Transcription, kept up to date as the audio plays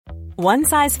One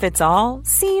size fits all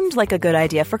seemed like a good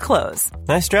idea for clothes.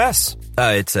 Nice dress.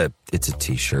 It's a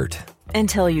t-shirt.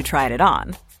 Until you tried it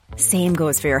on. Same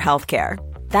goes for your healthcare.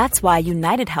 That's why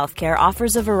United Healthcare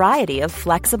offers a variety of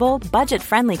flexible,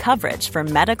 budget-friendly coverage for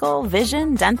medical,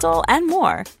 vision, dental, and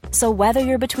more. So whether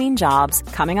you're between jobs,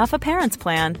 coming off a parent's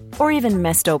plan, or even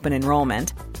missed open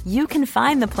enrollment, you can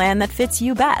find the plan that fits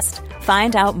you best.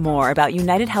 Find out more about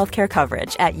United Healthcare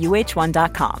coverage at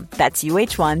uh1.com. That's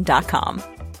uh1.com.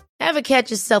 Ever catch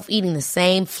yourself eating the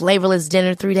same flavorless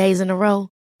dinner 3 days in a row?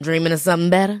 Dreaming of something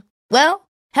better? Well,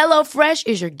 HelloFresh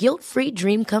is your guilt-free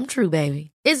dream come true, baby.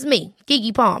 It's me,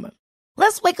 Keke Palmer.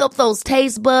 Let's wake up those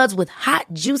taste buds with hot,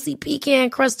 juicy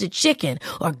pecan-crusted chicken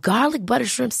or garlic butter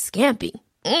shrimp scampi.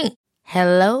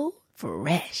 Hello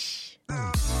Fresh.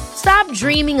 Stop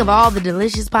dreaming of all the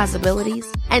delicious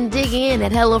possibilities and dig in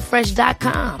at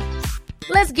HelloFresh.com.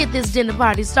 Let's get this dinner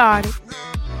party started.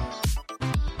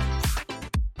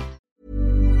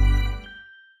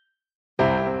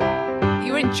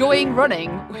 You're enjoying running.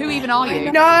 Who even are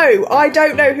you? No, I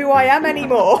don't know who I am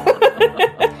anymore.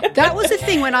 That was the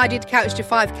thing when I did Couch to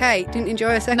 5K. Didn't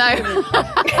enjoy a second. No.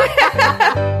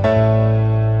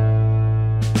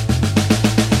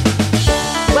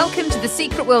 Welcome to the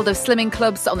secret world of slimming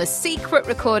clubs on the Secret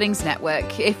Recordings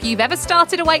Network. If you've ever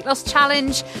started a weight loss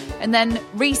challenge and then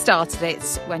restarted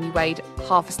it when you weighed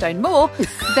half a stone more,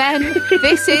 then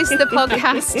this is the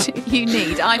podcast you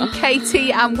need. I'm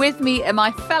Katie, and with me are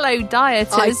my fellow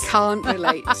dieters. I can't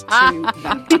relate to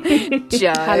that.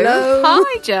 Joe. Hello.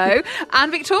 Hi, Joe.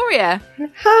 And Victoria.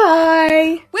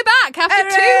 Hi. We're back after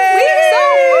 2 weeks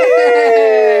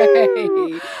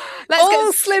off. Let's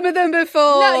All slimmer than before.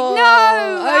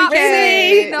 No,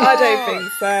 okay. absolutely not. I don't think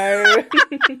so.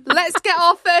 Let's get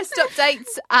our first update,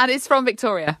 and it's from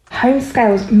Victoria. Home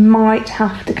scales might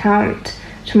have to count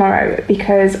tomorrow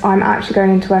because I'm actually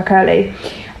going into work early.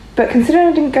 But considering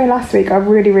I didn't go last week, I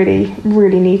really, really,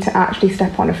 really need to actually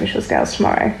step on official scales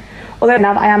tomorrow. Although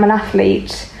now that I am an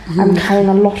athlete, I'm carrying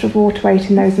a lot of water weight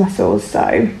in those muscles,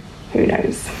 so who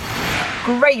knows.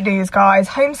 Great news, guys.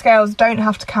 Home scales don't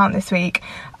have to count this week.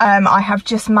 I have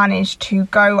just managed to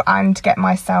go and get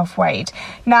myself weighed.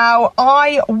 Now,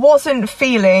 I wasn't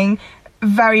feeling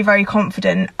very, very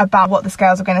confident about what the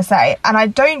scales are going to say. And I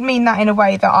don't mean that in a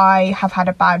way that I have had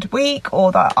a bad week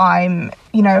or that I'm,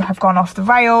 have gone off the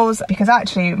rails, because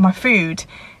actually my food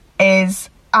is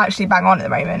actually bang on at the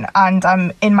moment and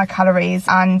I'm in my calories,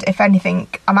 and if anything,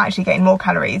 I'm actually getting more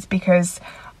calories because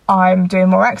I'm doing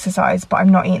more exercise, but I'm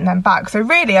not eating them back. So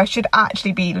really, I should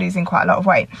actually be losing quite a lot of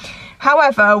weight.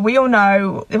 However, we all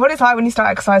know what it's like when you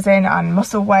start exercising and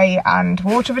muscle weight and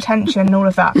water retention and all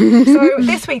of that. So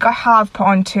this week I have put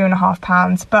on 2.5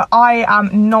 pounds, but I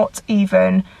am not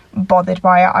even bothered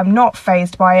by it. I'm not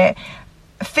fazed by it.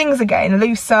 Things are getting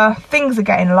looser, things are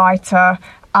getting lighter,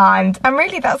 and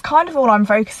really that's kind of all I'm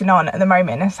focusing on at the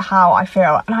moment, is how I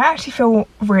feel. And I actually feel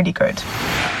really good.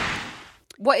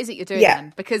 What is it you're doing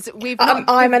then? Because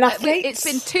I'm an athlete. It's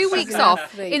been 2 weeks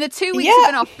off. In the 2 weeks you've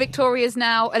been off, Victoria's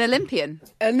now an Olympian.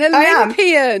 An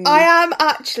Olympian. I am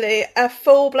actually a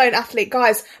full-blown athlete.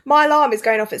 Guys, my alarm is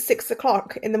going off at 6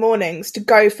 o'clock in the mornings to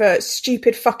go for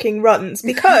stupid fucking runs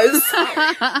because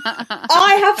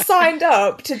I have signed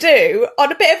up to do,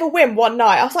 on a bit of a whim one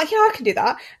night, I was like, yeah, I can do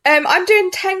that. I'm doing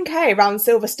 10k around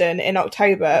Silverstone in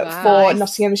October for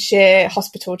Nottinghamshire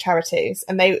Hospital Charities,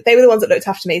 and they were the ones that looked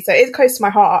after me, so it's close to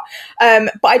my heart.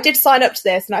 But I did sign up to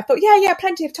this and I thought, yeah,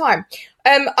 plenty of time.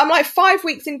 I'm like 5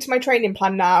 weeks into my training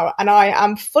plan now, and I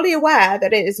am fully aware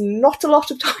that it is not a lot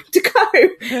of time to go.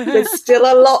 There's still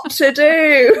a lot to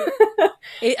do.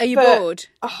 Are you bored?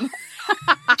 Do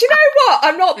you know what?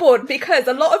 I'm not bored, because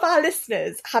a lot of our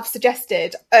listeners have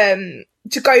suggested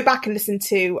to go back and listen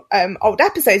to old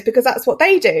episodes, because that's what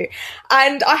they do.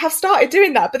 And I have started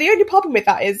doing that. But the only problem with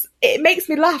that is it makes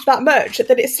me laugh that much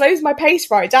that it slows my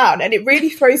pace right down, and it really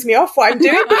throws me off what I'm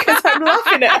doing because I'm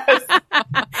laughing at us.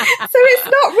 So it's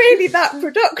not really that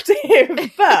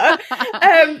productive. But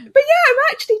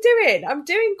yeah, I'm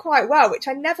doing quite well, which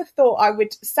I never thought I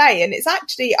would say. And it's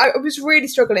actually, I was really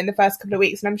struggling the first couple of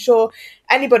weeks, and I'm sure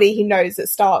anybody who knows that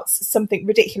starts something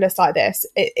ridiculous like this,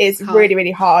 it is really,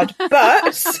 really hard.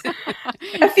 But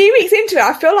a few weeks into it,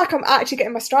 I feel like I'm actually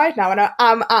getting my stride now, and I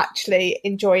am actually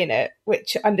enjoying it,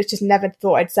 which I just never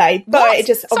thought I'd say. But what? it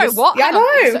just... Sorry, what? Yeah, I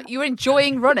know. So you're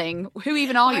enjoying running. Who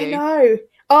even are you?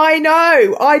 I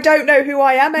know. I don't know who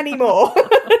I am anymore.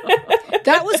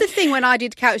 That was the thing when I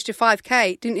did Couch to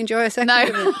 5K. Didn't enjoy a second of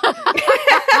it.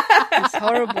 It's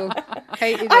horrible.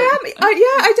 Hated it.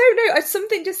 I don't know.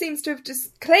 Something just seems to have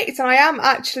just clicked, and I am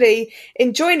actually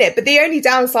enjoying it. But the only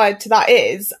downside to that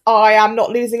is I am not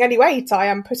losing any weight. I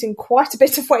am putting quite a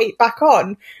bit of weight back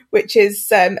on, which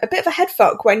is a bit of a head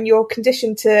fuck when you're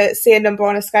conditioned to see a number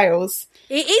on a scales.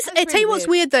 It is. I tell you what's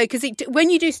weird though, because when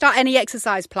you do start any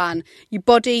exercise plan, your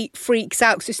body freaks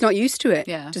out because it's not used to it.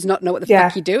 Yeah. It does not know what the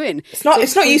fuck you're doing. It's not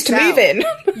used to moving.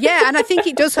 Yeah, and I think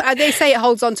it does. They say it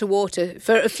holds on to water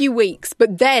for a few weeks,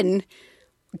 but then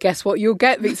guess what you'll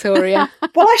get, Victoria?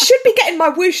 Well, I should be getting my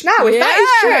whoosh now. If that is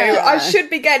true, I should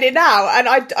be getting it now. And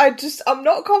I'm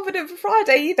not confident for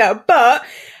Friday either. But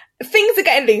things are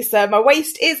getting looser. My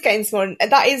waist is getting smaller,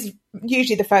 and that is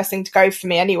usually the first thing to go for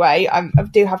me anyway. I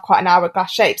do have quite an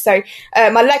hourglass shape. So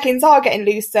my leggings are getting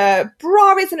looser.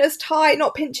 Bra isn't as tight,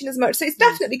 not pinching as much. So it's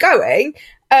definitely going.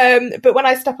 But when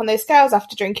I step on those scales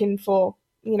after drinking 4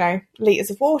 litres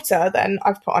of water, then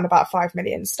I've put on about 5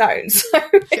 million stones. So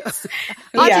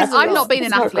I've not been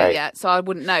an athlete yet, so I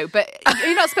wouldn't know. But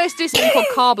you're not supposed to do something called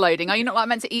carb loading. Are you not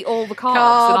meant to eat all the carbs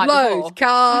the night before?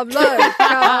 Carb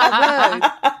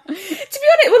load. To be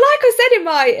honest, well, like I said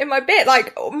in my bit,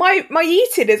 like my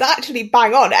eating is actually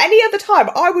bang on. Any other time,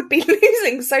 I would be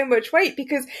losing so much weight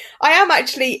because I am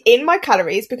actually in my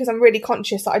calories because I'm really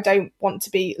conscious that I don't want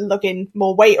to be lugging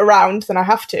more weight around than I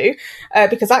have to,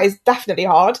 because that is definitely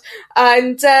hard.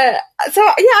 And so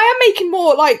I am making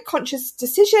more like conscious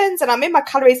decisions, and I'm in my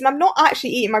calories, and I'm not actually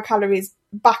eating my calories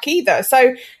back either.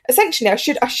 So essentially, I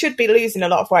should be losing a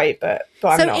lot of weight, but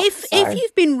I'm not. If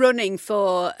you've been running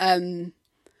for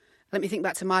let me think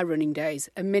back to my running days,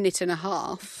 a minute and a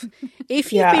half.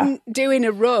 If you've been doing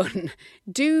a run,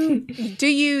 do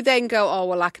you then go, oh,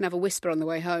 well, I can have a whisper on the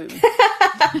way home? No,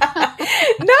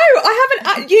 I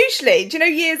haven't. Usually, do you know,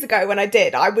 years ago when I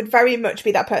did, I would very much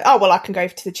be that person, oh, well, I can go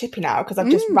to the chippy now because I've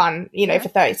just ran, for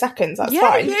 30 seconds. That's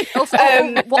fine. Yeah. Also,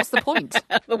 what's the point?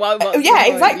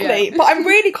 Exactly. Yeah. But I'm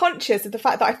really conscious of the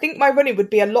fact that I think my running would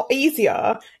be a lot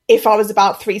easier if I was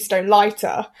about 3 stone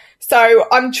lighter. So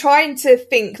I'm trying to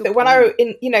think that when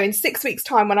in 6 weeks'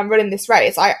 time, when I'm running this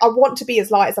race, I want to be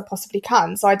as light as I possibly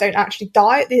can, so I don't actually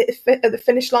die at the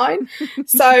finish line.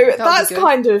 So that's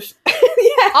kind of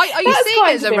Are you seeing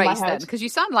it as a race then? Because you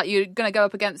sound like you're going to go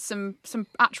up against some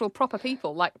actual proper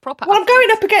people, like proper. Well, I'm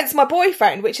going up against my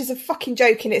boyfriend, which is a fucking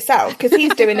joke in itself because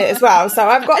he's doing it as well. So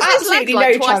I've got absolutely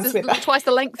no chance with that. Twice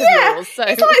the length of yours. So.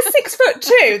 He's like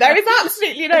 6'2". There is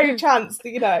absolutely no chance,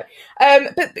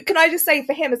 But can I just say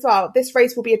for him as well, this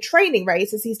race will be a training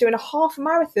race as he's doing a half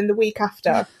marathon the week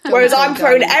after, whereas I'm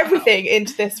throwing everything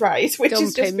into this race, which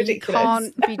is just ridiculous. You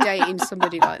can't be dating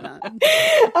somebody like that.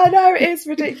 I know, it is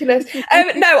ridiculous.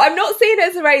 No, I'm not seeing it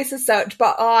as a race as such,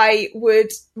 but I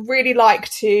would really like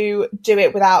to do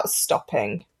it without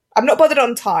stopping. I'm not bothered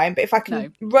on time, but if I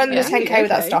can run the 10K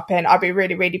without stopping, I'd be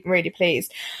really, really, really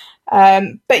pleased.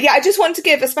 But yeah, I just want to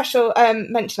give a special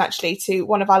mention actually to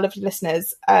one of our lovely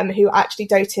listeners who actually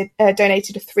donated a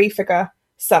 3-figure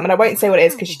sum, and I won't say what it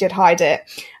is because she did hide it.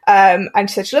 And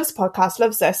she said she loves the podcast,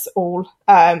 loves us all,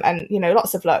 and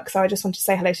lots of luck. So I just want to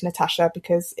say hello to Natasha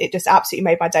because it just absolutely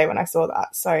made my day when I saw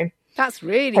that. So that's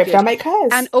really hopefully good. I'll make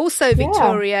hers. And also,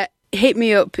 Victoria, hit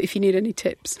me up if you need any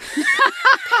tips.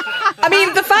 I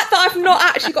mean, the fact that I've not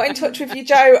actually got in touch with you,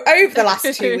 Joe, over the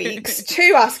last 2 weeks to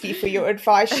ask you for your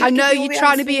advice. I know you're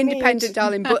trying to be independent,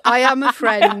 darling, but I am a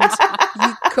friend.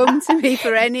 You come to me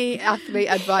for any athlete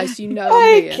advice, I'm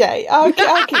here. Okay, I'll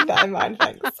keep that in mind,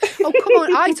 thanks. Oh, come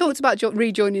on. I talked about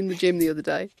rejoining the gym the other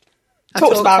day.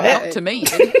 Talked about it? Not to me.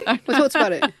 I talked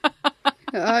about it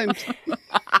at home.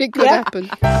 It could happen.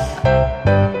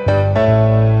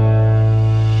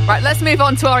 Right, let's move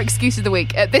on to our excuse of the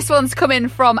week. This one's coming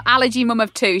from Allergy Mum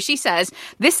of 2. She says,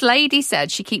 this lady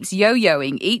said she keeps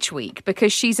yo-yoing each week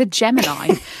because she's a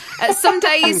Gemini. Some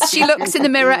days she looks in the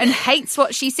mirror and hates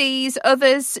what she sees.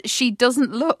 Others, she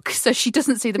doesn't look, so she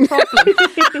doesn't see the problem.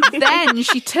 Then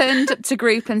she turned up to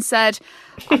group and said,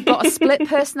 I've got a split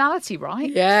personality, right?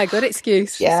 Yeah, good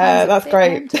excuse. Yeah, that's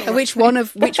great. Which one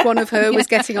of her was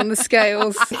getting on the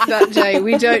scales that day?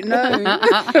 We don't know.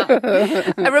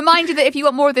 A reminder that if you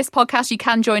want more of this podcast, you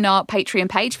can join our Patreon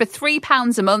page. For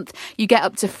 £3 a month, you get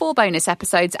up to 4 bonus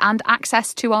episodes and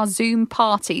access to our Zoom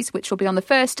parties, which will be on the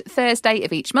first Thursday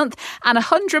of each month. And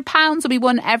 £100 will be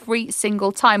won every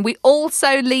single time. We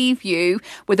also leave you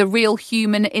with a real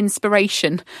human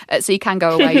inspiration, so you can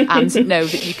go away and know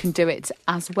that you can do it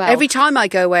as well. Every time I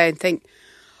go away and think,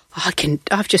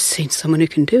 I've just seen someone who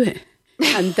can do it.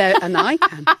 and I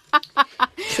can.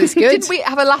 So it's good. Didn't we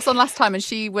have a last time, and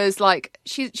she was like,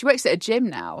 she works at a gym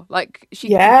now. Like she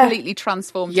completely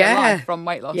transformed her life from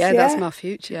weight loss. Yeah, that's my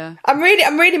future. Yeah. I'm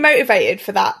really motivated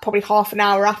for that. Probably half an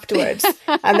hour afterwards,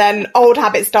 and then old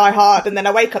habits die hard. And then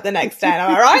I wake up the next day, and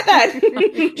I'm all right then.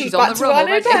 She's on the run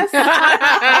already.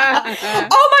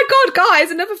 Oh my god,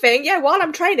 guys! Another thing. Yeah, while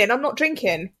I'm training, I'm not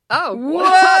drinking. Oh,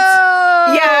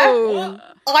 Whoa! Yeah.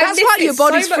 That's why your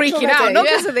body's freaking out, not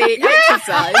because of the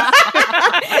exercise.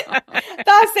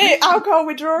 That's it. Alcohol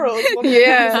withdrawals.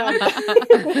 Yeah.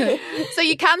 So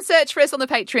you can search for us on the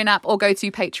Patreon app or go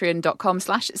to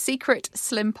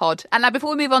patreon.com/secretslimpod. And now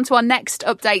before we move on to our next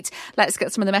update, let's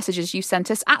get some of the messages you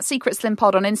sent us at Secret Slim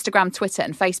Pod on Instagram, Twitter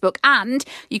and Facebook. And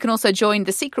you can also join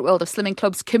the Secret World of Slimming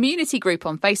Club's community group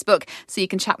on Facebook, so you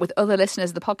can chat with other listeners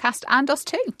of the podcast and us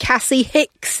too. Cassie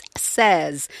Hicks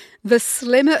says, the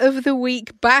Slimmer of the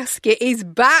Week basket is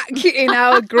back in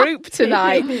our group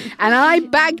tonight, and I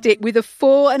bagged it with a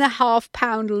 4.5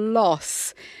 pound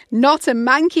loss. Not a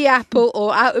manky apple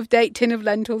or out-of-date tin of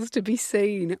lentils to be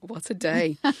seen. What a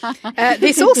day.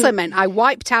 This also meant I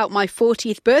wiped out my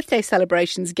 40th birthday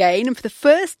celebrations gain, and for the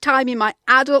first time in my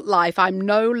adult life, I'm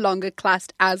no longer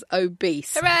classed as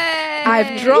obese. Hooray!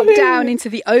 I've dropped down into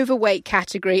the overweight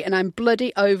category, and I'm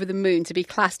bloody over the moon to be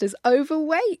classed as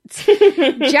overweight.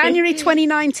 January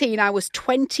 2019, I was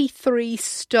 23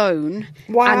 stone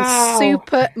and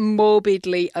super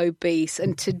morbidly obese,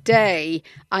 and today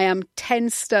I am 10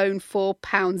 stone 4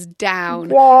 pounds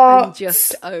down and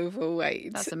just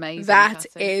overweight. That's amazing. That's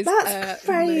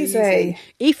crazy. Amazing.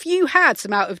 If you had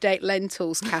some out of date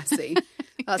lentils, Cassie,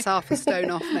 that's half a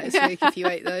stone off next week if you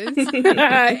ate those.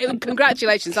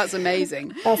 Congratulations, that's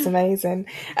amazing. That's amazing.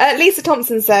 Lisa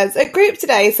Thompson says, at group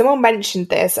today, someone mentioned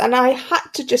this and I had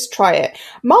to just try it.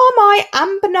 Marmite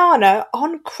and banana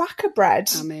on cracker bread.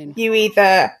 I'm in. You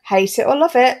either hate it or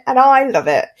love it, and I love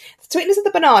it. The sweetness of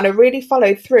the banana really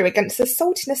followed through against the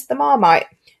saltiness of the Marmite.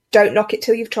 Don't knock it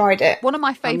till you've tried it. One of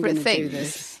my favourite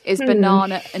things is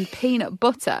banana and peanut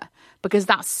butter, because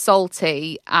that's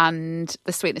salty and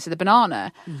the sweetness of the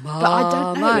banana. But I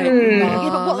don't know. Yeah,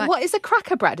 but what is a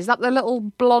cracker bread? Is that the little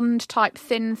blonde type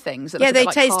thin things? That They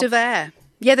taste of air.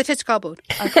 Yeah, they taste of cardboard.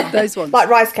 Okay. Those ones. Like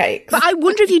rice cakes. But I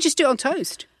wonder if you just do it on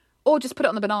toast. Or just put it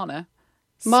on the banana.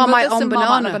 Marmite on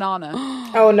banana.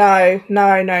 Oh, no. I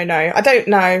don't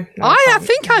know. No, I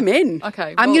think I'm in.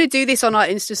 Okay. I'm going to do this on our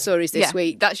Insta stories this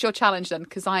week. That's your challenge then,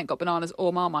 because I ain't got bananas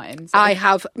or Marmite in. So. I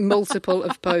have multiple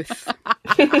of both.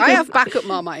 I have backup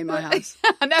Marmite in my house.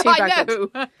 I know.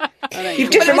 You've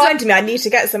just reminded me I need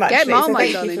to get some actually. Get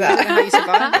Marmite, so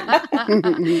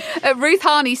darling. Ruth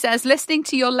Harney says, listening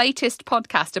to your latest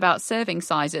podcast about serving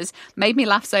sizes made me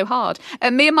laugh so hard.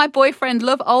 Me and my boyfriend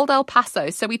love Old El Paso,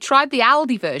 so we tried the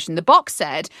Aldi version. The box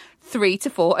said 3 to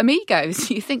 4 amigos.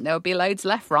 You think there would be loads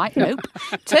left, right? Nope.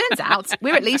 Turns out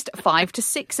we're at least 5 to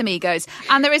 6 amigos,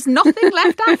 and there is nothing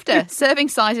left after. Serving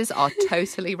sizes are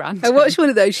totally random. I watched one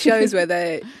of those shows where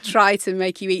they try to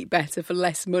make you eat better for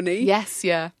less money. Yes,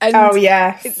 yeah. And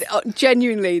yes.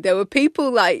 Genuinely, there were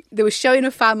people they were showing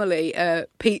a family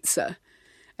pizza,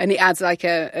 and it adds like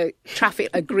a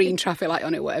green traffic light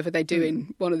on it, whatever they do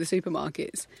in one of the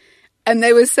supermarkets. And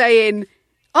they were saying,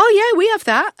 oh yeah, we have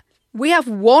that. We have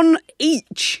one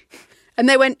each. And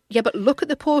they went, yeah, but look at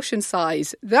the portion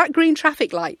size. That green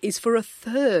traffic light is for a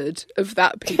third of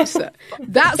that pizza.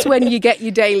 That's when you get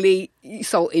your daily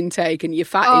salt intake and your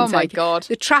fat intake. Oh, my God.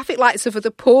 The traffic lights are for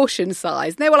the portion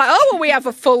size. And they were like, oh, well, we have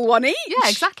a full one each. Yeah,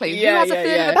 exactly. Who has a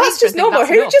third of a That's pizza? just normal.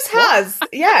 Who just has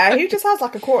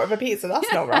like a quarter of a pizza?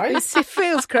 That's not right. It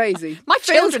feels crazy. My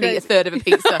children eat a third of a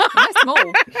pizza. They're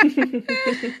small.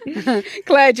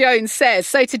 Claire Jones says,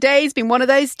 so today's been one of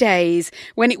those days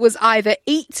when it was either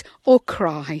eat or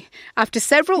cry. After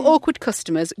several awkward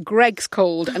customers, Greg's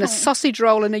called and a sausage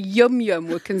roll and a yum-yum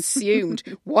were consumed.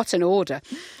 What an order.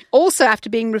 Also, after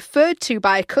being referred to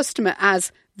by a customer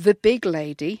as the big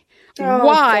lady,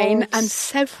 wine and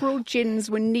several gins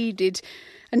were needed.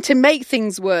 And to make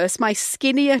things worse, my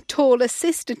skinnier, taller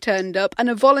sister turned up and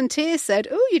a volunteer said,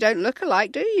 oh, you don't look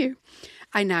alike, do you?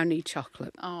 I now need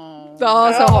chocolate. Oh,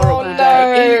 that's a horrible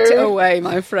day. Eat away,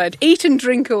 my friend. Eat and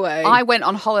drink away. I went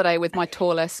on holiday with my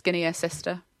taller, skinnier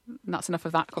sister. And that's enough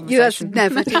of that conversation. You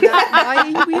never do that.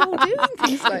 Why are we all doing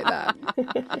things like that?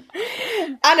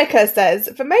 Annika says,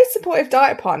 for most supportive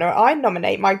diet partner, I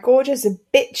nominate my gorgeous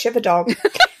bitch of a dog.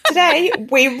 Today,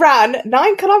 we ran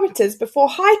 9 kilometres before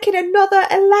hiking another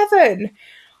 11.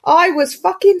 I was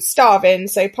fucking starving,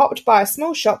 so popped by a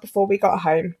small shop before we got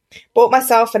home. Bought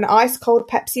myself an ice-cold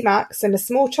Pepsi Max and a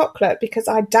small chocolate because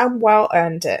I damn well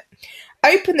earned it.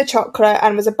 Opened the chocolate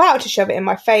and was about to shove it in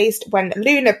my face when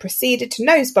Luna proceeded to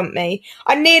nose bump me.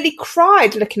 I nearly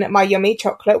cried looking at my yummy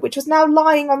chocolate, which was now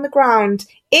lying on the ground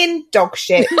in dog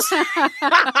shit.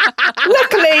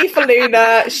 Luckily for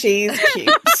Luna, she's cute.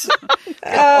 A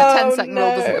 10-second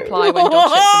rule doesn't apply when dog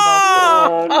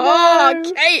shit's involved. Oh,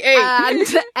 Katie! And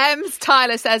Ems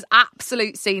Tyler says,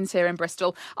 absolute scenes here in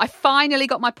Bristol. I finally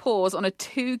got my paws on a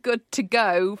Too Good To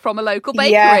Go from a local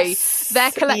bakery. Yes.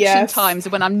 Their collection times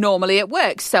are when I'm normally at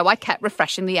work, so I kept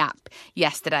refreshing the app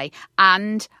yesterday.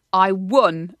 And I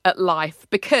won at life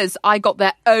because I got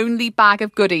their only bag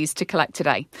of goodies to collect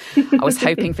today. I was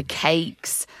hoping for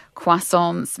cakes,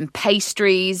 croissants and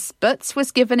pastries, but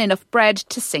was given enough bread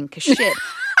to sink a ship.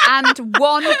 And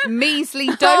one measly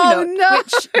donut,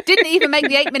 which didn't even make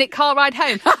the 8-minute car ride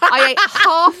home. I ate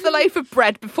half the loaf of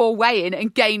bread before weighing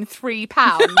and gained £3.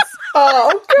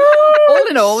 Oh, God. All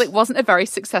in all, it wasn't a very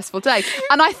successful day.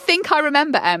 And I think I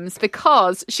remember Ems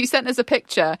because she sent us a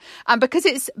picture. And because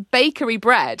it's bakery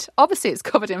bread, obviously it's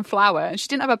covered in flour. And she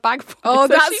didn't have a bag for it. Oh, so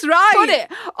that's she right. put it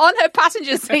on her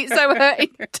passenger seat so her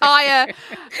entire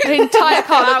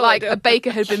car looked like a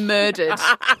baker had been murdered.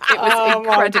 It was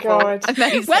incredible. My God.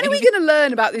 Amazing. When are we going to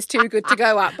learn about this Too Good To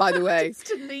Go app, by the way? Just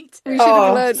delete We it. should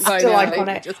have learned by still now.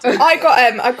 iconic. I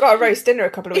got a roast dinner a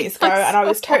couple of weeks ago, and I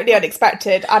was totally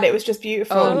unexpected, and it was just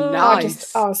beautiful. Oh,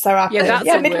 nice. I was so happy. Yeah, that's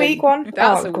a midweek win. one.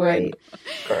 That's a great.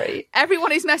 Great.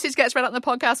 Everyone whose message gets read out on the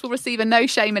podcast will receive a No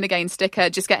Shaming Again sticker.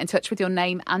 Just get in touch with your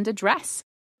name and address.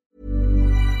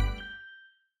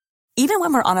 Even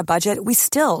when we're on a budget, we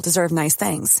still deserve nice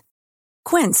things.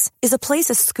 Quince is a place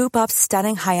to scoop up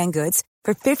stunning high-end goods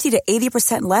for 50 to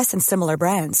 80% less than similar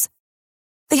brands.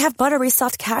 They have buttery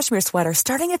soft cashmere sweaters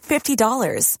starting at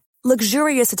 $50,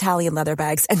 luxurious Italian leather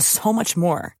bags, and so much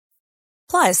more.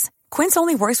 Plus, Quince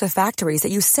only works with factories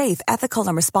that use safe, ethical,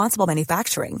 and responsible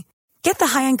manufacturing. Get the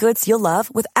high-end goods you'll love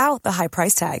without the high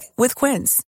price tag with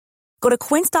Quince. Go to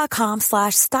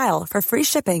quince.com/style for free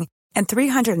shipping and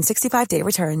 365-day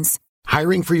returns.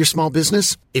 Hiring for your small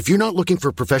business? If you're not looking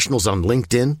for professionals on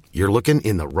LinkedIn, you're looking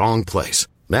in the wrong place.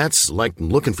 That's like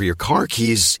looking for your car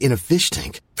keys in a fish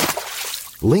tank.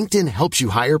 LinkedIn helps you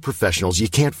hire professionals you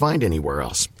can't find anywhere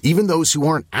else, even those who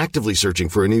aren't actively searching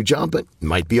for a new job but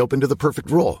might be open to the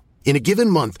perfect role. In a given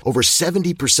month, over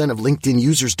 70% of LinkedIn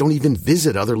users don't even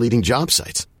visit other leading job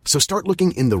sites. So start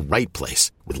looking in the right place.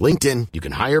 With LinkedIn, you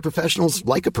can hire professionals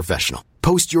like a professional.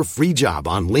 Post your free job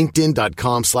on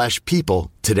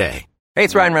linkedin.com/people today. Hey,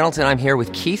 it's Ryan Reynolds, and I'm here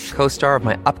with Keith, co-star of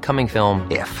my upcoming film,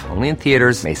 If, only in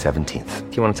theaters May 17th.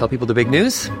 Do you want to tell people the big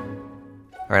news?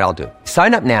 All right, I'll do it.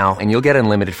 Sign up now and you'll get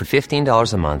unlimited for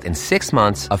 $15 a month and 6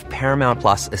 months of Paramount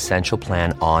Plus Essential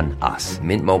Plan on us.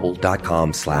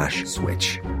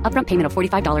 MintMobile.com/switch. Upfront payment of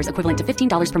 $45 equivalent to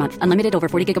 $15 per month. Unlimited over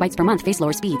 40 gigabytes per month. Face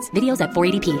lower speeds. Videos at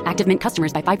 480p. Active Mint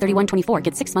customers by 531.24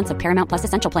 get 6 months of Paramount Plus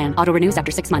Essential Plan. Auto renews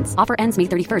after 6 months. Offer ends May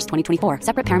 31st, 2024.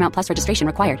 Separate Paramount Plus registration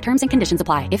required. Terms and conditions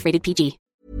apply if rated PG.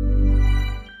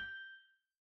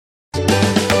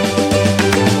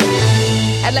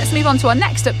 Let's move on to our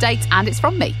next update, and it's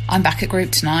from me. I'm back at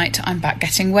group tonight. I'm back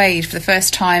getting weighed for the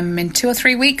first time in 2 or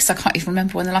 3 weeks. I can't even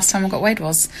remember when the last time I got weighed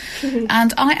was.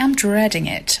 And I am dreading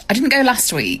it. I didn't go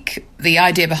last week. The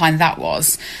idea behind that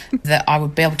was that I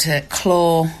would be able to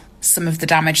claw some of the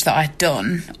damage that I'd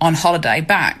done on holiday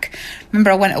back.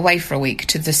 Remember, I went away for a week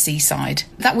to the seaside.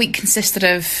 That week consisted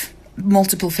of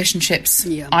multiple fish and chips,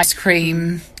 ice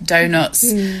cream, donuts,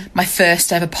 my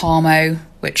first ever Parmo,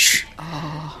 which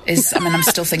is, I'm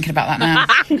still thinking about that now.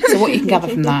 So what you can gather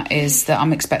from that is that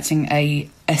I'm expecting a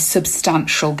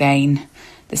substantial gain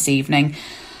this evening.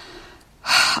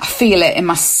 I feel it in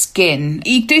my skin.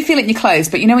 You do feel it in your clothes,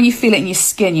 but you know when you feel it in your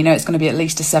skin, you know it's going to be at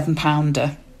least a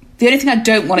 7-pounder. The only thing I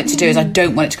don't want it to do is I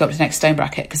don't want it to go up to the next stone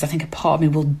bracket, because I think a part of me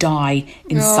will die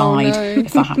inside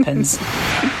if that happens.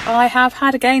 I have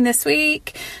had a gain this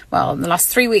week. Well, in the last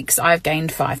 3 weeks, I've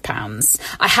gained 5 pounds.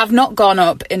 I have not gone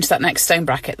up into that next stone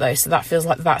bracket, though, so that feels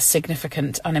like that's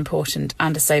significant and important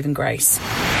and a saving grace.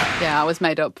 Yeah, I was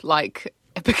made up,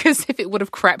 because if it would have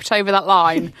crept over that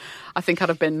line, I think that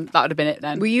would have been it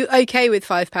then. Were you okay with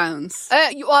 £5?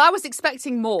 Well, I was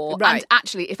expecting more. Right. And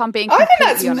actually, if I'm being I think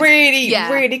completely that's honest,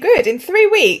 really good in 3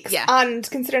 weeks. Yeah. And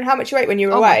considering how much you ate when you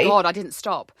were oh away. my God, I didn't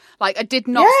stop. I did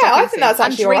not Yeah, stop I eating. think that's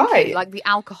And actually drinking, alright. the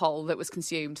alcohol that was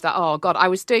consumed. I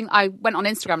went on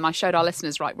Instagram and I showed our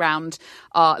listeners round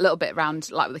a little bit around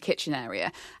the kitchen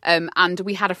area. And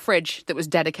we had a fridge that was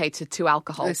dedicated to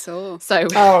alcohol. I saw. So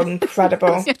Oh,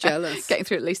 incredible. Jealous. Getting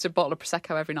through at least a bottle of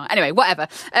Prosecco every night. Anyway, whatever.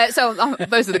 So So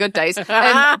those are the good days.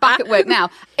 Back at work now.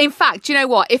 In fact, do you know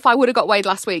what? If I would have got weighed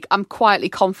last week, I'm quietly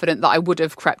confident that I would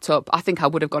have crept up. I think I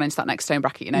would have gone into that next stone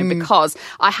bracket, because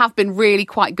I have been really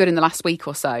quite good in the last week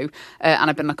or so, and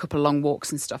I've been on a couple of long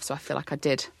walks and stuff, so I feel like I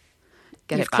did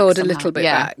get You've it back clawed somehow. a little bit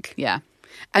back. Yeah.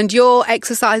 And you're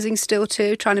exercising still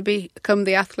too, trying to become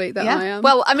the athlete that I am?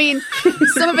 Well, I mean,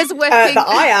 some of us are working... That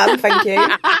I am, thank you.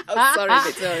 Oh, sorry,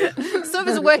 Victoria. Some of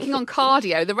us are working on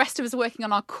cardio. The rest of us are working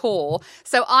on our core.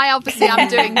 So I obviously am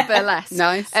doing burlesque.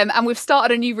 Nice. And we've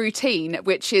started a new routine,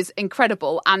 which is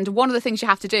incredible. And one of the things you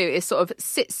have to do is sort of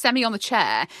sit semi on the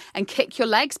chair and kick your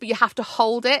legs, but you have to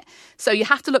hold it. So you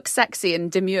have to look sexy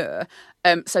and demure.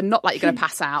 So not like you're going to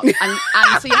pass out. And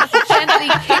so you have to gently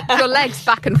kick your legs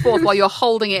back and forth while you're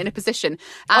holding it in a position.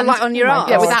 And, like on your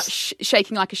arms? Yeah, without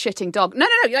shaking like a shitting dog. No.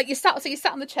 Like you sat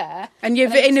on the chair. And you're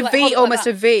then in a V, almost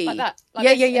a V. Like that.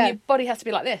 Yeah. And your body has to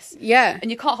be like this. Yeah.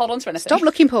 And you can't hold on to anything. Stop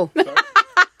looking, Paul.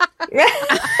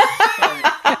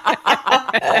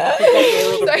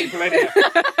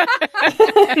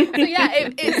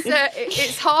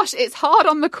 It's harsh. It's hard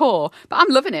on the core, but I'm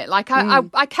loving it. Like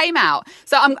I came out.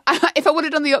 So if I would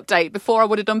have done the update before I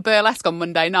would have done burlesque on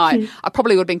Monday night, I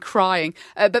probably would have been crying.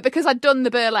 But because I'd done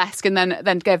the burlesque and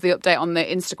then gave the update on the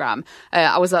Instagram,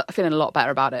 I was feeling a lot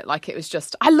better about it. Like it was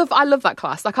just I love that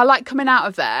class. Like I like coming out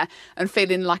of there and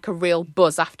feeling like a real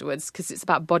buzz afterwards because it's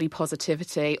about body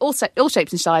positivity, all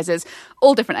shapes and sizes,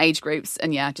 all different age groups,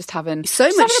 and just having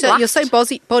you're so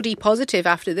body positive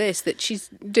after this that she's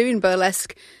doing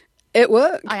burlesque at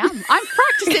work. I am. I'm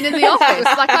practicing in the office.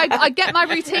 Like I get my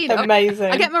routine up.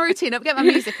 Amazing. I get my routine up, get my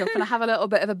music up, and I have a little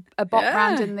bit of a bop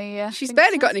round in the... She's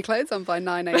barely got any clothes on by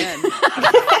 9 a.m.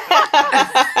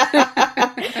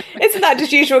 Isn't that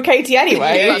just usual Katie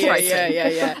anyway? That's right.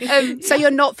 Yeah. So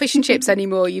you're not fish and chips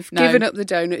anymore. You've given up the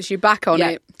donuts. You're back on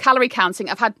it. Calorie counting.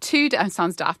 I've had 2 days...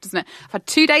 sounds daft, doesn't it? I've had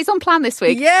 2 days on plan this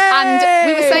week. Yay! And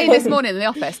we were saying this morning in the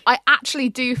office, I actually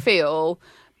do feel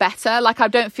better. Like I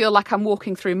don't feel like I'm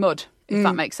walking through mud, if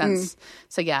that makes sense.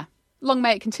 So long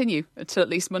may it continue until at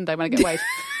least Monday when I get weighed.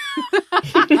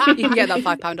 You can get that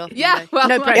 £5 off. Yeah, well,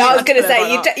 no pressure. Yeah, I was going to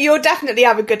say you'll definitely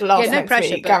have a good laugh no next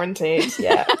pressure, week, but- guaranteed.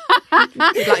 Yeah.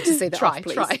 I'd like to see that Try.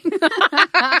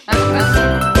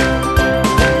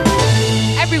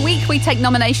 Every week we take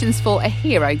nominations for a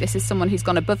hero. This is someone who's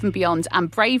gone above and beyond and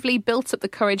bravely built up the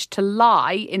courage to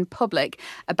lie in public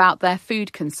about their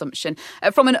food consumption.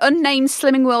 From an unnamed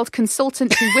Slimming World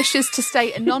consultant who wishes to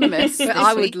stay anonymous.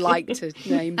 I would like to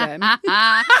name them.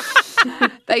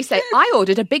 They say, I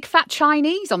ordered a big fat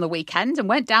Chinese on the weekend and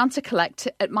went down to collect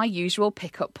at my usual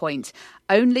pickup point,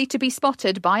 only to be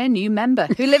spotted by a new member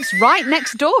who lives right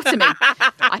next door to me.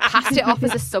 I passed it off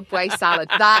as a Subway salad.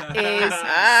 That is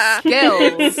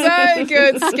skills. Very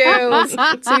good skills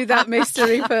to that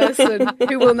mystery person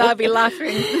who will now be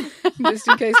laughing just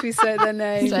in case we say their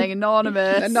name. Saying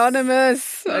anonymous.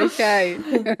 Anonymous. Okay.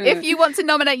 If you want to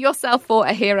nominate yourself for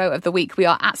a hero of the week, we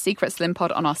are at Secret Slim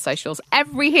Pod on our socials.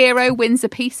 Every hero wins a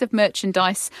piece of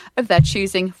merchandise of their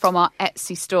choosing from our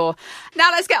Etsy store.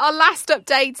 Now let's get our last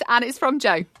update, and it's from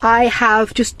Jo. I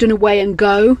have just done a weigh and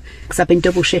go because I've been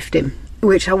double shifting,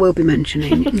 which I will be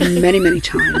mentioning many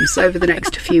times over the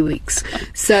next few weeks.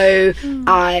 So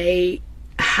I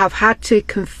have had to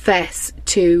confess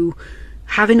to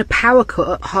having a power cut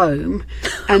at home,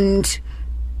 and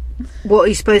what are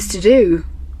you supposed to do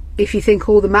if you think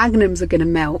all the magnums are going to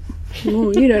melt?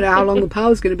 Oh, you don't know how long the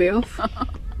power's going to be off.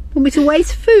 Want me to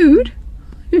waste food?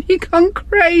 You gone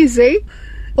crazy?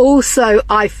 Also,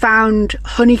 I found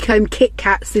honeycomb Kit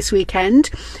Kats this weekend,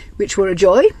 which were a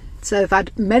joy. So I've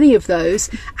had many of those.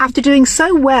 After doing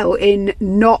so well in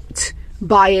not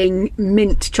buying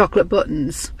mint chocolate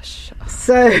buttons.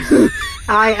 So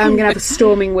I am going to have a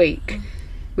storming week,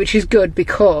 which is good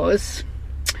because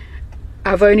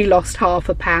I've only lost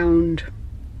 £0.5 pound.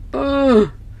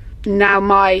 Ugh. Now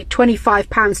my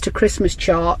 £25 to Christmas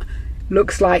chart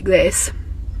looks like this.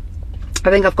 I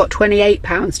think I've got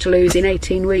 £28 to lose in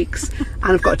 18 weeks,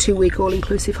 and I've got a 2-week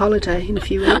all-inclusive holiday in a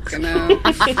few weeks.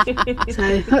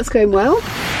 So that's going well.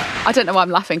 I don't know why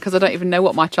I'm laughing because I don't even know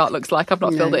what my chart looks like. I've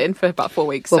not filled it in for about 4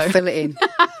 weeks. We'll fill it in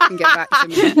and get back to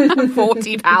me.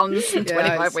 £40 in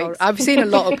 25 weeks. I've seen a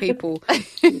lot of people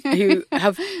who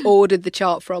have ordered the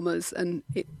chart from us, and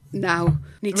now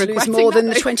need to lose more than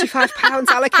the £25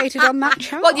 allocated on that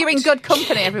chart. Well, you're in good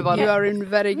company, everybody. You are in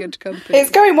very good company.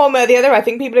 It's going one way or the other. I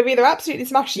think people have either absolutely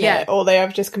smashing it or they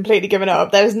have just completely given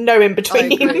up. There's no in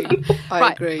between.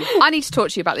 I agree. I need to talk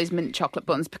to you about these mint chocolate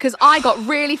buns because I got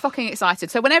really fucking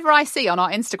excited. So whenever I see on our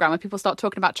Instagram when people start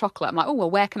talking about chocolate, I'm like, oh, well,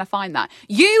 where can I find that?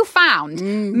 You found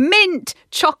mint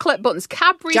chocolate buns,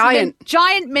 Cadbury's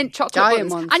giant mint chocolate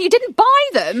buns, ones. And you didn't buy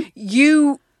them.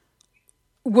 You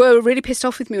were really pissed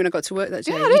off with me when I got to work that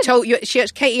day. Yeah,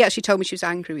 Katie actually told me she was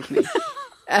angry with me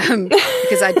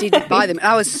because I didn't buy them. And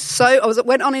I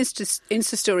went on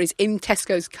Insta stories in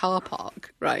Tesco's car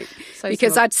park, right?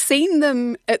 Because I'd seen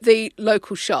them at the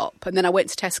local shop, and then I went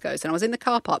to Tesco's, and I was in the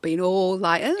car park being all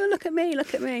like, "Oh, look at me,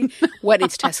 look at me." Went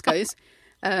into Tesco's.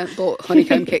 Bought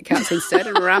honeycomb Kit Kats instead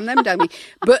and rammed them down me.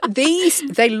 But these,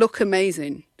 they look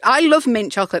amazing. I love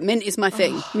mint chocolate. Mint is my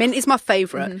thing. Mint is my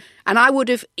favourite. Mm-hmm. And I would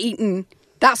have eaten...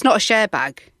 That's not a share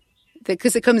bag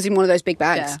because it comes in one of those big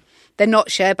bags. Yeah. They're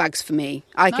not share bags for me.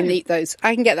 I can eat those.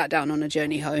 I can get that down on a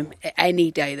journey home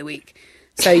any day of the week.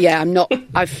 So, yeah,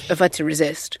 I've had to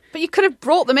resist. But you could have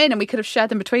brought them in and we could have shared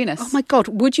them between us. Oh, my God.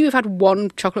 Would you have had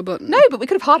one chocolate button? No, but we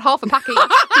could have had half a pack each.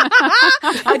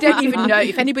 I don't even know.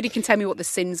 If anybody can tell me what the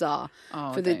sins are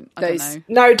for those.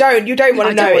 No, don't. You don't want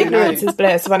to know. Ignorance is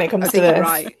bliss when it comes to this.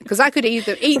 Right. Because I could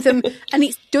either eat them and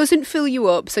it doesn't fill you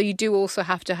up. So you do also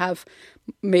have to have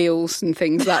meals and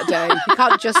things that day. You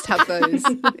can't just have those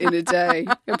in a day,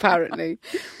 apparently.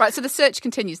 Right, so the search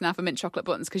continues now for mint chocolate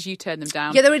buttons because you turned them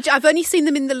down. Yeah, I've only seen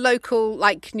them in the local,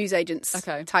 like, newsagents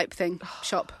type thing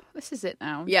shop. This is it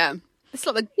now. Yeah. It's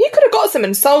like you could have got some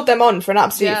and sold them on for an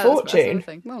absolute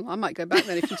fortune. Well, I might go back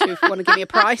then if you two want to give me a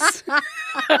price. But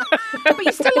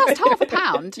you still lost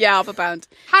 £half. Yeah, £1.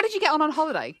 How did you get on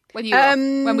holiday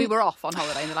when we were off on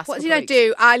holiday in the last What couple did of weeks? I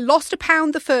do? I lost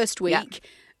 £1 the first week. Yeah.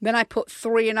 Then I put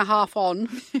 3.5 on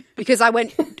because I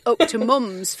went up to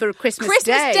Mum's for Christmas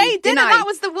Day dinner. That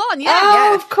was the one, yeah.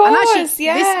 Oh, of course, and actually,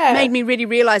 this made me really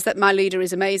realise that my leader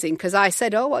is amazing because I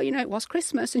said, oh, well, it was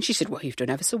Christmas. And she said, well, you've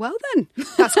done ever so well then.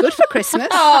 That's good for Christmas.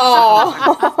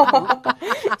 Oh.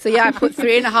 So, yeah, I put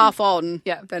 3.5 on.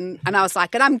 Yeah. And I was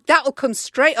like, that'll come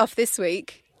straight off this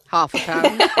week.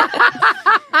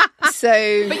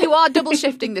 £1/2. But you are double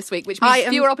shifting this week, which means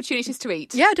fewer opportunities to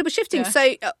eat. Yeah, double shifting. Yeah.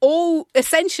 So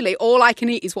essentially all I can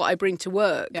eat is what I bring to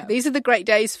work. Yeah. These are the great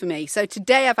days for me. So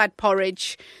today I've had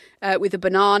porridge with a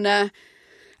banana.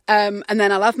 And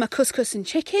then I'll have my couscous and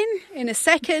chicken in a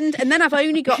second. And then I've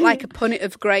only got like a punnet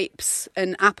of grapes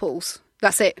and apples.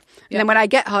 That's it. And then when I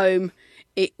get home,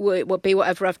 it will be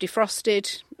whatever I've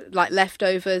defrosted, like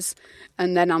leftovers.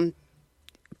 And then I'm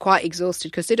quite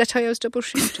exhausted because did I tell you I was double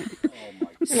shifting?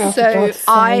 So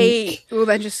I will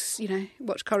then just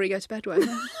watch Corrie go to bed.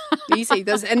 Easy.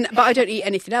 But I don't eat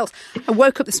anything else. I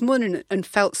woke up this morning and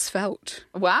felt svelte.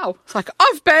 Wow. It's like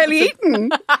I've barely eaten.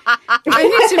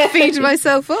 I need to feed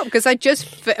myself up because I just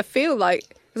feel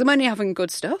like because I'm only having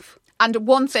good stuff. And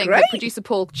one thing that producer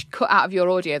Paul cut out of your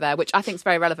audio there, which I think is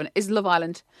very relevant, is Love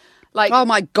Island. Like, oh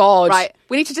my God. Right.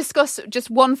 We need to discuss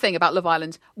just one thing about Love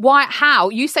Island. How?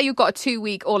 You say you've got a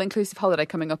 2-week all-inclusive holiday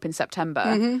coming up in September.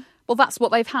 Mm-hmm. Well, that's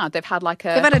what they've had. They've had like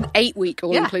They've had an 8-week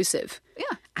all-inclusive.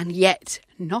 Yeah. And yet,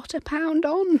 not £1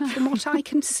 on from what I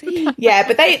can see. Yeah,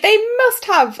 but they must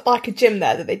have like a gym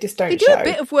there that they just don't show. They do a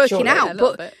bit of working out,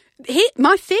 but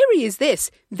my theory is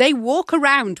this. They walk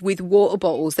around with water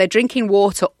bottles. They're drinking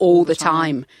water all the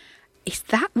time. Is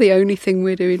that the only thing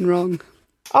we're doing wrong?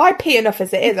 I pee enough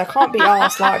as it is. I can't be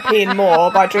arsed like peeing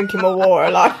more by drinking more water.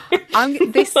 Like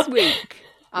this week,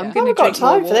 I'm going to drink got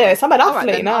time more for this. I'm an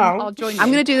athlete now. I'll join you.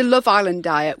 I'm going to do the Love Island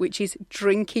diet, which is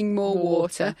drinking more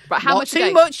water. But how Not much?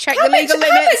 Too much. Check the legal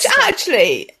limits.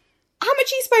 How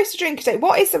much are you supposed to drink a day?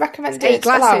 What is the recommended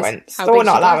allowance? Or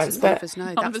not allowance, but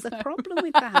no, that's the problem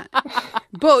with that.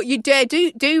 But you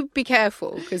do be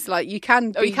careful because you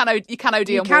can. You can OD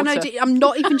on water. I'm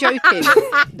not even joking.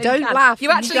 Don't laugh. You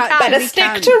actually can. Better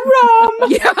stick to rum.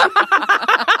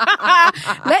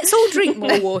 Let's all drink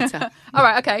more water. All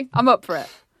right, okay, I'm up for it.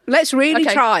 Let's really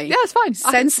try. Yeah, it's fine.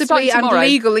 Sensibly and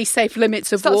legally safe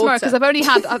limits of water. Because I've only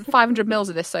had 500 mils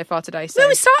of this so far today. So. No,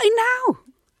 we're starting now.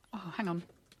 Oh, hang on.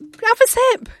 Have a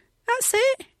sip. That's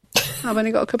it. I've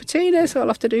only got a cup of tea now, so I'll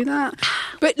have to do that.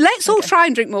 But let's all try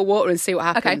and drink more water and see what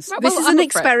happens. Okay. This is an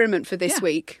experiment for this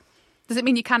week. Does it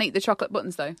mean you can eat the chocolate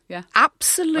buttons, though? Yeah.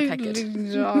 Absolutely. Okay,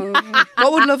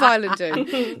 what would Love Island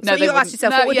do? No, you ask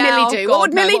yourself, what would Millie do? What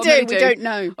would Millie do? We don't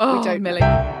know. Oh, we don't Millie.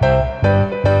 know.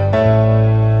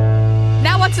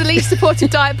 Now on to the least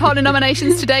supportive diet partner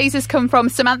nominations. Today's has come from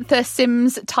Samantha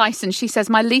Sims Tyson. She says,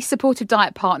 my least supportive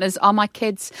diet partners are my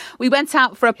kids. We went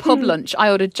out for a pub lunch.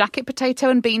 I ordered jacket potato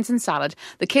and beans and salad.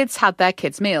 The kids had their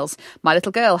kids' meals. My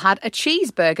little girl had a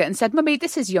cheeseburger and said, Mummy,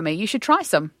 this is yummy. You should try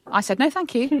some. I said, no,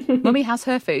 thank you. Mummy has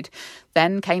her food.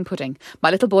 Then came pudding. My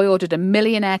little boy ordered a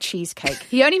millionaire cheesecake.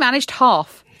 He only managed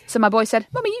half. So my boy said,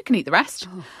 Mummy, you can eat the rest.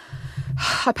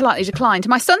 I politely declined.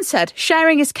 My son said,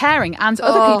 sharing is caring and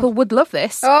other people would love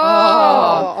this.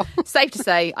 Safe to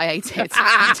say, I ate it.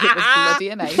 And it was bloody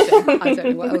amazing. I don't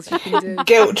know what else you can do.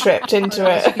 Guilt tripped into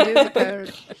it. You can do as a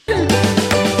parent.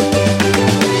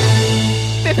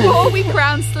 Before we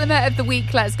crown Slimmer of the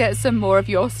Week, let's get some more of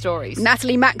your stories.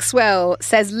 Natalie Maxwell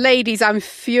says, ladies, I'm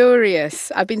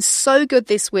furious. I've been so good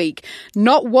this week.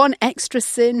 Not one extra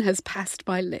sin has passed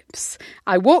my lips.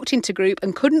 I walked into group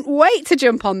and couldn't wait to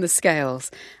jump on the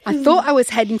scales. I thought I was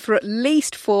heading for at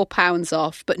least £4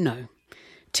 off, but no,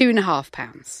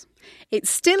 £2.50. It's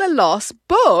still a loss,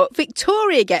 but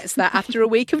Victoria gets that after a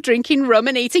week of drinking rum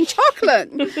and eating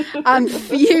chocolate. I'm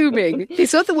fuming.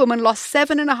 This other woman lost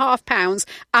 £7.50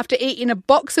 after eating a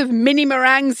box of mini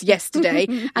meringues yesterday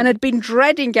and had been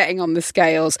dreading getting on the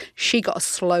scales. She got a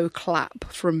slow clap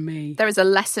from me. There is a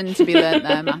lesson to be learnt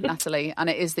there, Natalie, and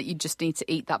it is that you just need to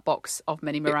eat that box of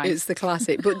mini meringues. It's the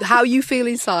classic. But how you feel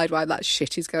inside while that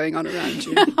shit is going on around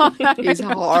you is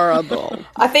horrible.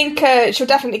 I think she'll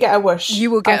definitely get a whoosh.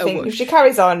 You will get a whoosh. If she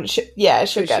carries on, she'll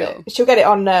get it. She'll get it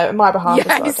on my behalf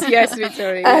as well. Yes,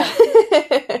 Victoria.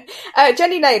 Yeah.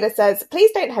 Jenny Naylor says, please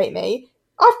don't hate me.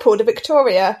 I've pulled a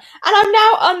Victoria and I'm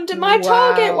now under my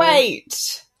target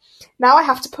weight. Now I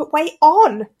have to put weight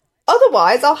on.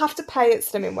 Otherwise, I'll have to pay at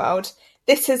Slimming World.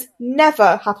 This has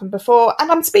never happened before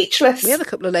and I'm speechless. We have a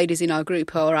couple of ladies in our group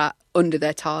who are under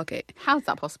their target. How's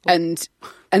that possible? And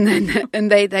then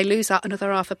they lose out another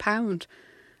 £0.5.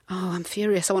 Oh, I'm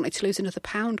furious. I wanted to lose another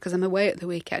 £1 because I'm away at the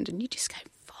weekend. And you just go,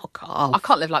 fuck off. I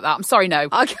can't live like that. I'm sorry, no.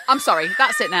 I'm sorry.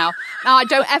 That's it now. Now, I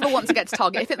don't ever want to get to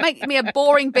Target. If it makes me a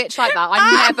boring bitch like that,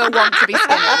 I never want to be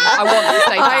skinny. I want to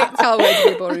stay fat. I can't wait to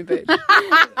be a boring bitch.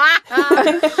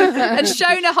 And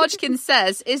Shona Hodgkins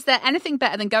says, is there anything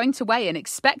better than going to weigh-in,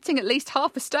 expecting at least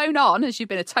half a stone on, as you've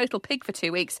been a total pig for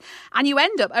 2 weeks, and you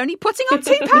end up only putting on £2?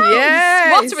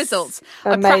 Yes. What a result.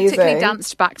 Amazing. I practically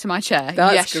danced back to my chair.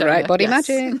 That's great. Shona. Body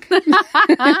magic.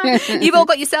 You've all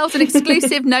got yourselves an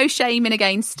exclusive No Shame in a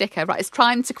Gain sticker. Right, it's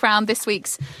time to crown this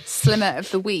week's Slimmer of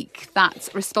the Week. That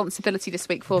responsibility this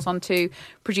week falls on to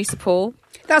producer Paul.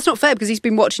 That's not fair because he's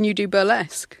been watching you do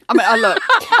burlesque. I mean, look.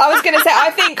 I was going to say,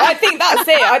 I think that's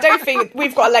it. I don't think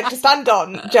we've got a leg to stand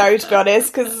on, Joe, to be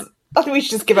honest, because I think we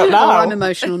should just give up now. Oh, I'm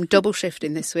emotional. I'm double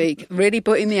shifting this week. Really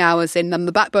putting the hours in. I'm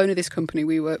the backbone of this company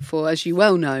we work for, as you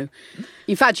well know.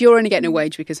 In fact, you're only getting a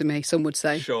wage because of me, some would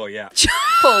say. Sure, yeah.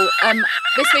 Paul,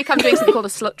 this week I'm doing something called a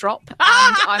slut drop, and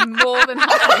I'm more than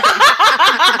happy.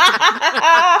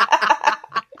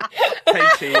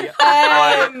 Katie,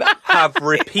 I have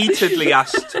repeatedly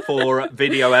asked for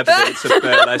video evidence of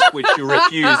burlesque, which you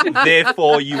refused.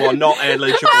 Therefore, you are not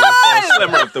eligible for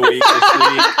Slimmer of the Week this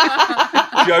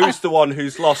week. Joe's the one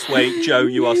who's lost weight. Joe,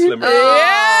 you are Slimmer of the Week.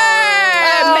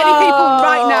 Many people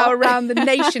right now around the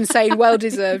nation saying, well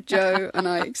deserved, Joe, and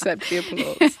I accept the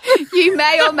applause. You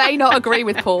may or may not agree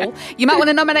with Paul. You might want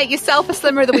to nominate yourself a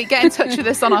Slimmer of the Week. Get in touch with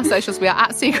us on our socials. We are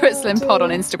at Secret Slim Pod on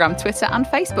Instagram, Twitter and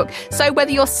Facebook. So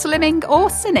whether you're slimming or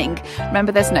sinning,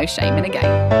 remember there's no shame in a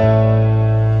game.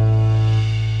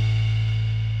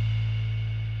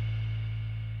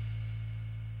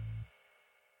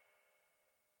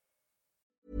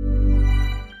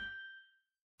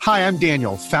 Hi, I'm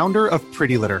Daniel, founder of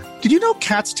Pretty Litter. Did you know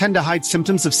cats tend to hide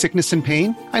symptoms of sickness and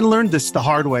pain? I learned this the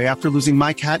hard way after losing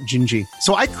my cat, Gingy.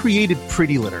 So I created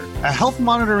Pretty Litter, a health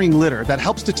monitoring litter that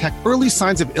helps detect early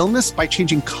signs of illness by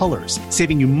changing colors,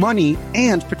 saving you money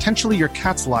and potentially your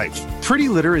cat's life. Pretty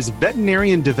Litter is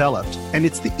veterinarian developed, and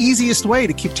it's the easiest way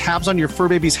to keep tabs on your fur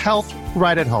baby's health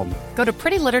right at home. Go to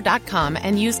prettylitter.com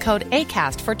and use code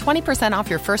ACAST for 20% off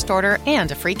your first order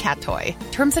and a free cat toy.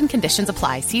 Terms and conditions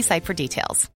apply. See site for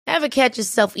details. Ever catch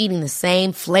yourself eating the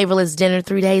same flavorless dinner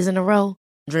 3 days in a row?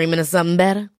 Dreaming of something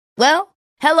better? Well,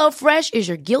 HelloFresh is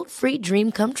your guilt-free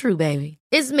dream come true, baby.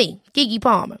 It's me, Keke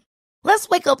Palmer. Let's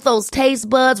wake up those taste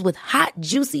buds with hot,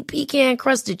 juicy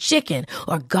pecan-crusted chicken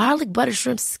or garlic butter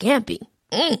shrimp scampi.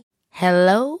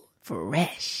 Hello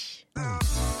Fresh.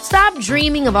 Stop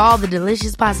dreaming of all the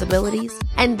delicious possibilities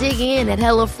and dig in at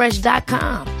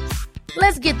HelloFresh.com.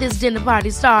 Let's get this dinner party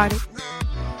started.